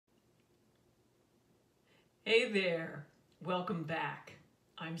Hey there, welcome back.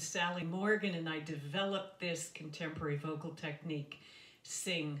 I'm Sally Morgan and I developed this contemporary vocal technique,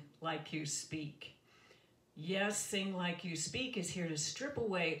 Sing Like You Speak. Yes, Sing Like You Speak is here to strip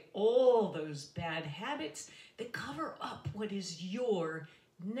away all those bad habits that cover up what is your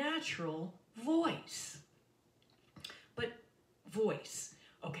natural voice. But voice,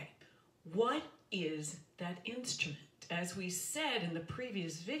 okay, what is that instrument? As we said in the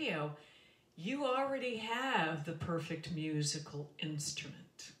previous video, you already have the perfect musical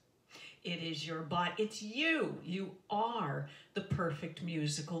instrument. It is your body, it's you. You are the perfect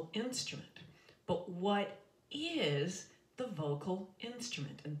musical instrument. But what is the vocal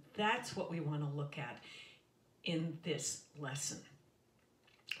instrument? And that's what we want to look at in this lesson.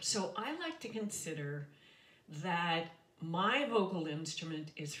 So I like to consider that my vocal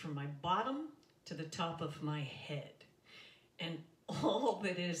instrument is from my bottom to the top of my head. And all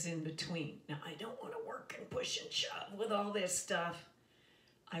that is in between. Now, I don't want to work and push and shove with all this stuff.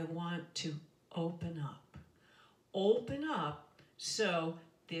 I want to open up. Open up so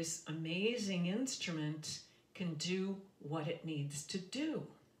this amazing instrument can do what it needs to do.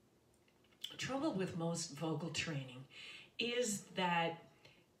 The trouble with most vocal training is that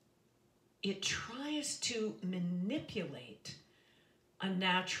it tries to manipulate a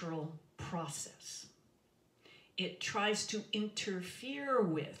natural process. It tries to interfere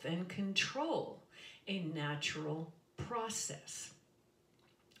with and control a natural process.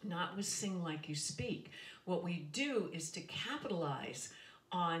 Not with Sing Like You Speak. What we do is to capitalize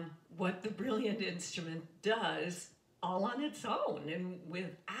on what the brilliant instrument does all on its own and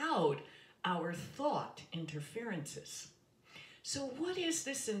without our thought interferences. So what is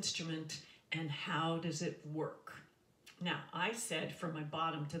this instrument and how does it work? Now, I said from my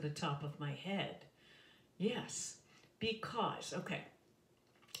bottom to the top of my head. Yes, because, okay,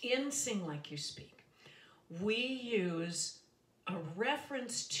 in Sing Like You Speak, we use a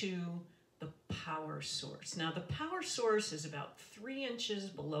reference to the power source. Now, the power source is about 3 inches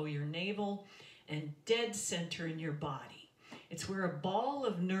below your navel and dead center in your body. It's where a ball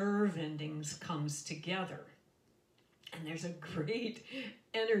of nerve endings comes together. And there's a great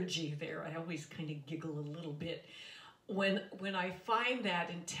energy there. I always kind of giggle a little bit when I find that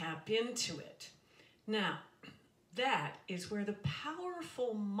and tap into it. Now, that is where the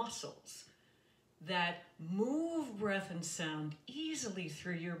powerful muscles that move breath and sound easily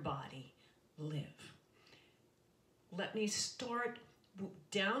through your body live. Let me start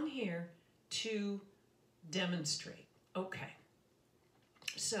down here to demonstrate. Okay,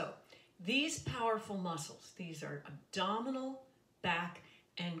 so these powerful muscles, these are abdominal, back,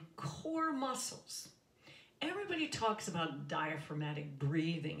 and core muscles. Everybody talks about diaphragmatic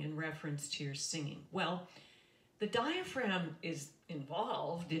breathing in reference to your singing. Well, the diaphragm is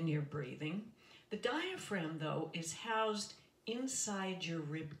involved in your breathing. The diaphragm, though, is housed inside your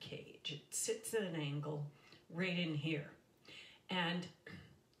rib cage. It sits at an angle right in here. And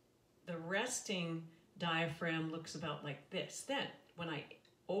the resting diaphragm looks about like this. Then, when I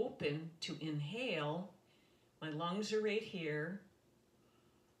open to inhale, my lungs are right here.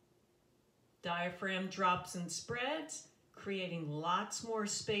 Diaphragm drops and spreads, creating lots more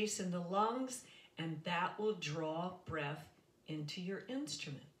space in the lungs, and that will draw breath into your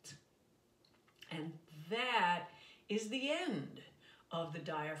instrument. And that is the end of the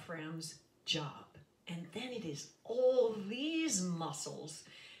diaphragm's job. And then it is all these muscles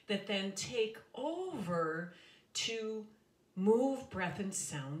that then take over to move breath and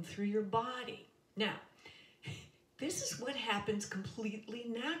sound through your body. Now, this is what happens completely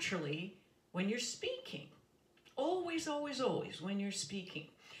naturally when you're speaking. Always, always, always when you're speaking.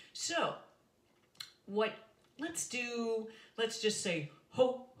 So, let's just say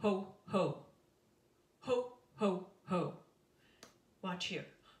ho, ho, ho. Ho, ho, ho. Watch here.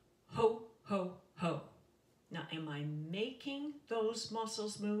 Ho, ho, ho. Now, am I making those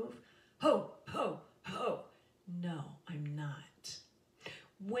muscles move? Ho, ho, ho. No, I'm not.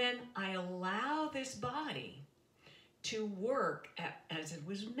 When I allow this body to work as it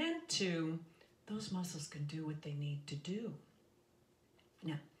was meant to, those muscles can do what they need to do.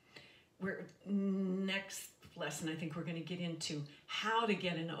 Now, next lesson, I think we're going to get into how to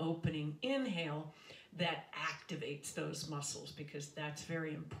get an opening inhale that activates those muscles, because that's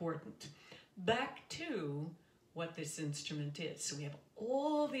very important. Back to what this instrument is. So we have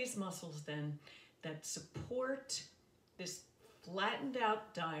all these muscles then that support this flattened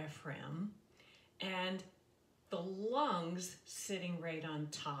out diaphragm and the lungs sitting right on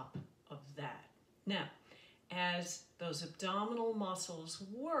top of that. Now, as those abdominal muscles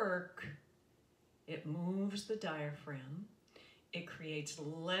work, it moves the diaphragm, it creates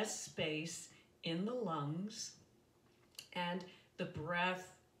less space in the lungs, and the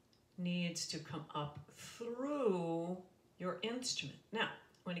breath needs to come up through your instrument. Now,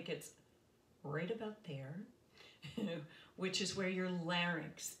 when it gets right about there, which is where your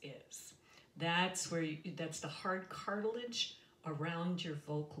larynx is, that's the hard cartilage around your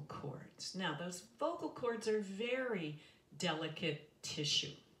vocal cords. Now, those vocal cords are very delicate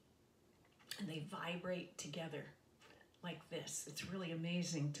tissue, and they vibrate together like this. It's really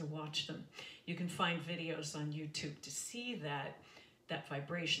amazing to watch them. You can find videos on YouTube to see that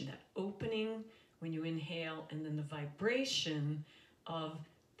vibration, that opening when you inhale, and then the vibration of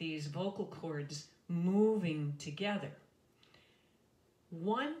these vocal cords moving together.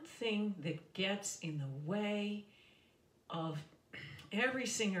 One thing that gets in the way of every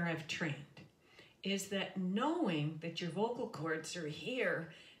singer I've trained is that knowing that your vocal cords are here,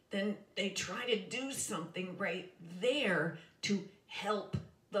 then they try to do something right there to help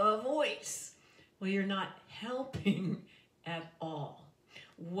the voice. Well, you're not helping at all.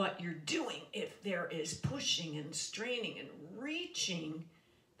 What you're doing, if there is pushing and straining and reaching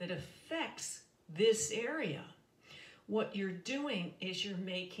that affects this area, what you're doing is you're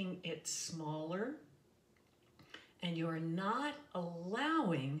making it smaller, and you're not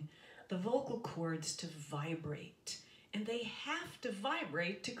allowing the vocal cords to vibrate. And they have to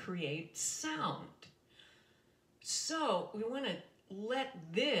vibrate to create sound. So we want to let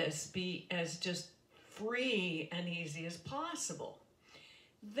this be as just free and easy as possible.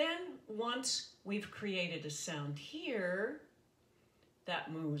 Then once we've created a sound here,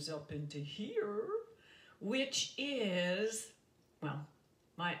 that moves up into here, which is, well,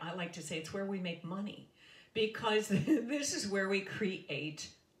 I like to say it's where we make money, because this is where we create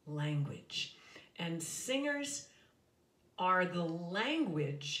language. And singers are the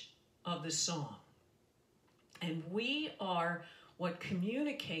language of the song. And we are what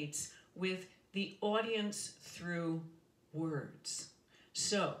communicates with the audience through words.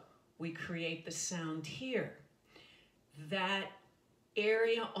 So we create the sound here. That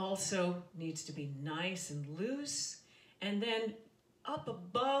area also needs to be nice and loose. And then up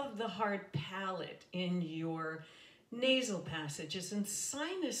above the hard palate in your nasal passages and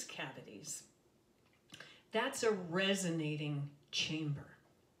sinus cavities, that's a resonating chamber.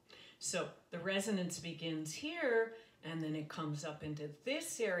 So the resonance begins here, and then it comes up into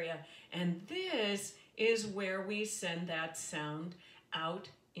this area, and this is where we send that sound out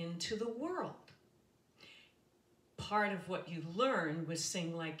into the world. Part of what you learn with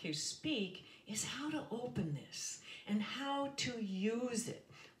Sing Like You Speak is how to open this and how to use it.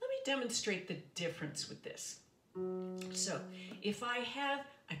 Let me demonstrate the difference with this. So if I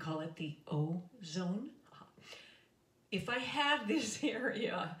call it the O zone. If I have this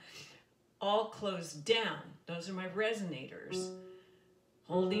area all closed down, those are my resonators.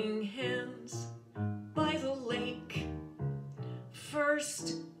 Holding hands by the lake.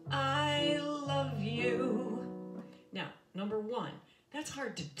 First, I love you. Now, number one, that's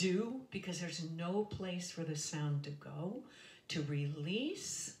hard to do because there's no place for the sound to go. To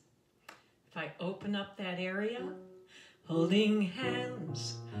release, if I open up that area, holding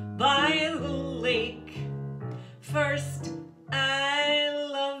hands by the lake. First, I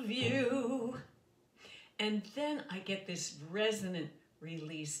love you. And then I get this resonant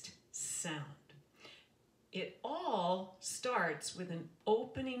released sound. It all starts with an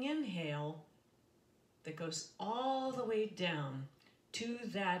opening inhale that goes all the way down to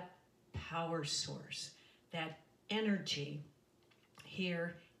that power source, that energy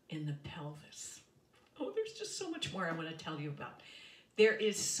here in the pelvis. Oh, there's just so much more I want to tell you about. There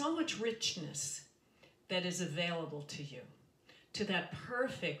is so much richness that is available to you, to that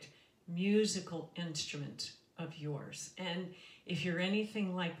perfect musical instrument of yours. And if you're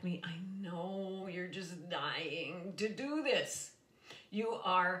anything like me, I know you're just dying to do this. You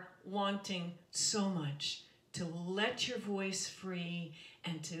are wanting so much to let your voice free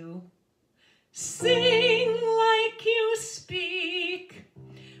and to sing like you speak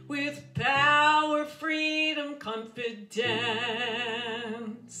with power, freedom, confidence.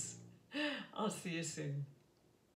 I'll see you soon.